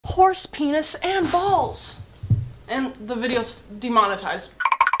horse penis and balls. And the video's demonetized.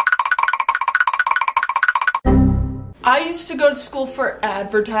 I used to go to school for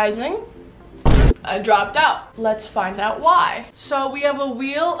advertising. I dropped out. Let's find out why. So we have a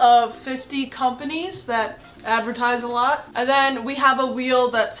wheel of 50 companies that advertise a lot, and then we have a wheel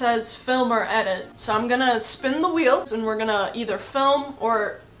that says film or edit. So I'm gonna spin the wheels and we're gonna either film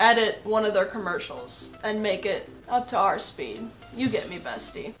or edit one of their commercials and make it up to our speed. You get me,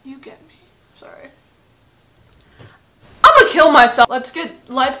 bestie. You get me. Sorry. I'm gonna kill myself. Let's get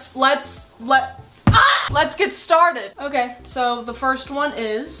started. Okay, so the first one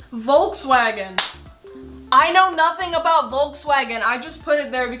is Volkswagen. I know nothing about Volkswagen. I just put it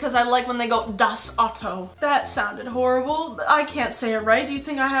there because I like when they go Das Auto. That sounded horrible. I can't say it right. Do you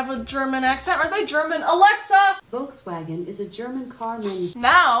think I have a German accent? Are they German? Alexa! Volkswagen is a German car manufacturer.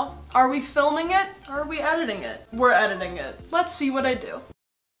 Now, are we filming it or are we editing it? We're editing it. Let's see what I do.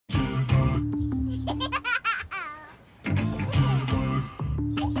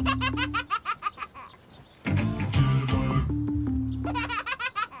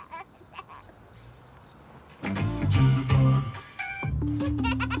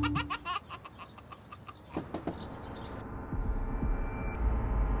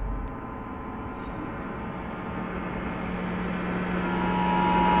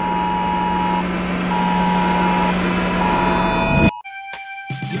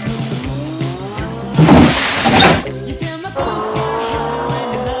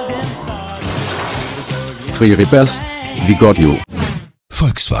 Free repairs, we got you.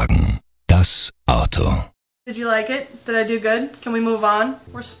 Volkswagen, das Auto. Did you like it? Did I do good? Can we move on?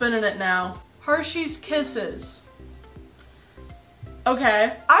 We're spinning it now. Hershey's Kisses.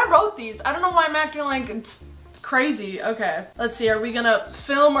 Okay. I wrote these. I don't know why I'm acting like it's crazy. Okay. Let's see. Are we gonna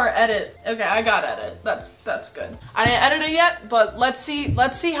film or edit? Okay, I got edit. That's good. I didn't edit it yet, but let's see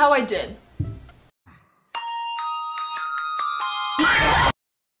how I did.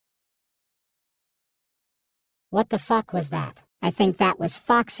 What the fuck was that? I think that was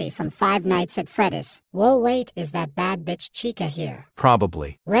Foxy from Five Nights at Freddy's. Whoa, wait, is that bad bitch Chica here?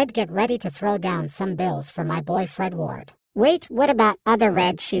 Probably. Red, get ready to throw down some bills for my boy Fred Ward. Wait, what about other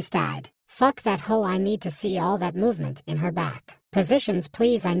Red? She's died. Fuck that hoe, I need to see all that movement in her back. Positions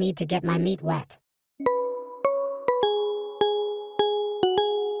please, I need to get my meat wet.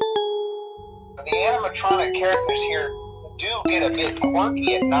 The animatronic characters here do get a bit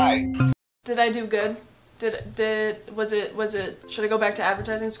quirky at night. Did I do good? Was it, should I go back to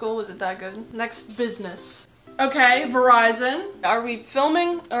advertising school? Was it that good? Next business. Okay, Verizon. Are we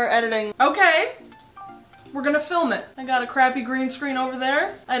filming or editing? Okay, we're gonna film it. I got a crappy green screen over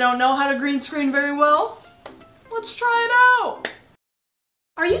there. I don't know how to green screen very well. Let's try it out.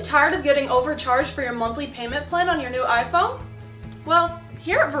 Are you tired of getting overcharged for your monthly payment plan on your new iPhone? Well,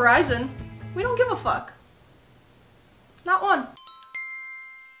 here at Verizon, we don't give a fuck. Not one.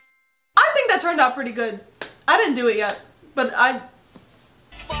 I think that turned out pretty good. I didn't do it yet, but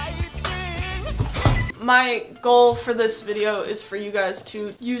my goal for this video is for you guys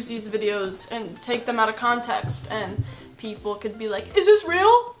to use these videos and take them out of context, and people could be like, is this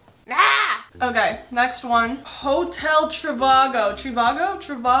real? Nah! Okay, next one. Hotel Trivago.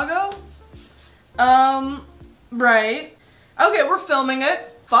 Trivago? Right. Okay, we're filming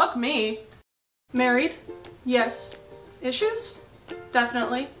it. Fuck me. Married? Yes. Issues?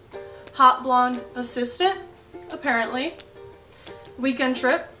 Definitely. Hot blonde assistant? Apparently. Weekend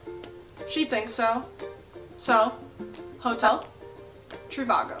trip? She thinks so. So, hotel?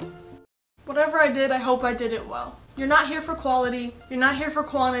 Trivago. Whatever I did, I hope I did it well. You're not here for quality. You're not here for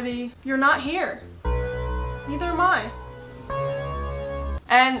quantity. You're not here. Neither am I.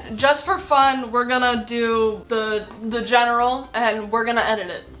 And just for fun, we're gonna do the general, and we're gonna edit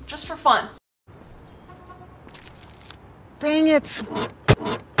it. Just for fun. Dang it!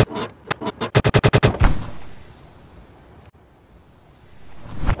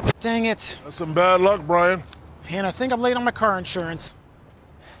 Dang it. That's some bad luck, Brian. And I think I'm late on my car insurance.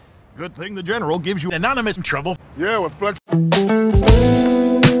 Good thing the general gives you anonymous trouble. Yeah, with Flex.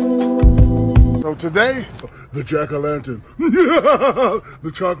 So today, the jack-o'-lantern.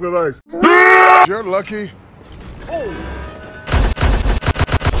 The chocolate ice. You're lucky. Oh.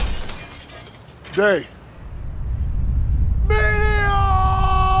 Jay.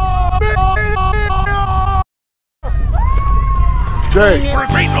 Jay. For a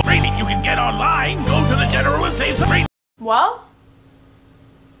great rating, you can get online, go to the general and save some rating. Well,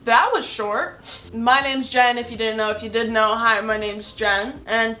 that was short. My name's Jen, if you didn't know. If you did know, hi, my name's Jen.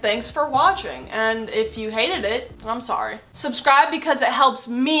 And thanks for watching. And if you hated it, I'm sorry. Subscribe because it helps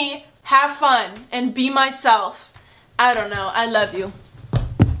me have fun and be myself. I don't know. I love you.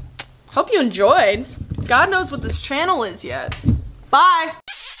 Hope you enjoyed. God knows what this channel is yet. Bye!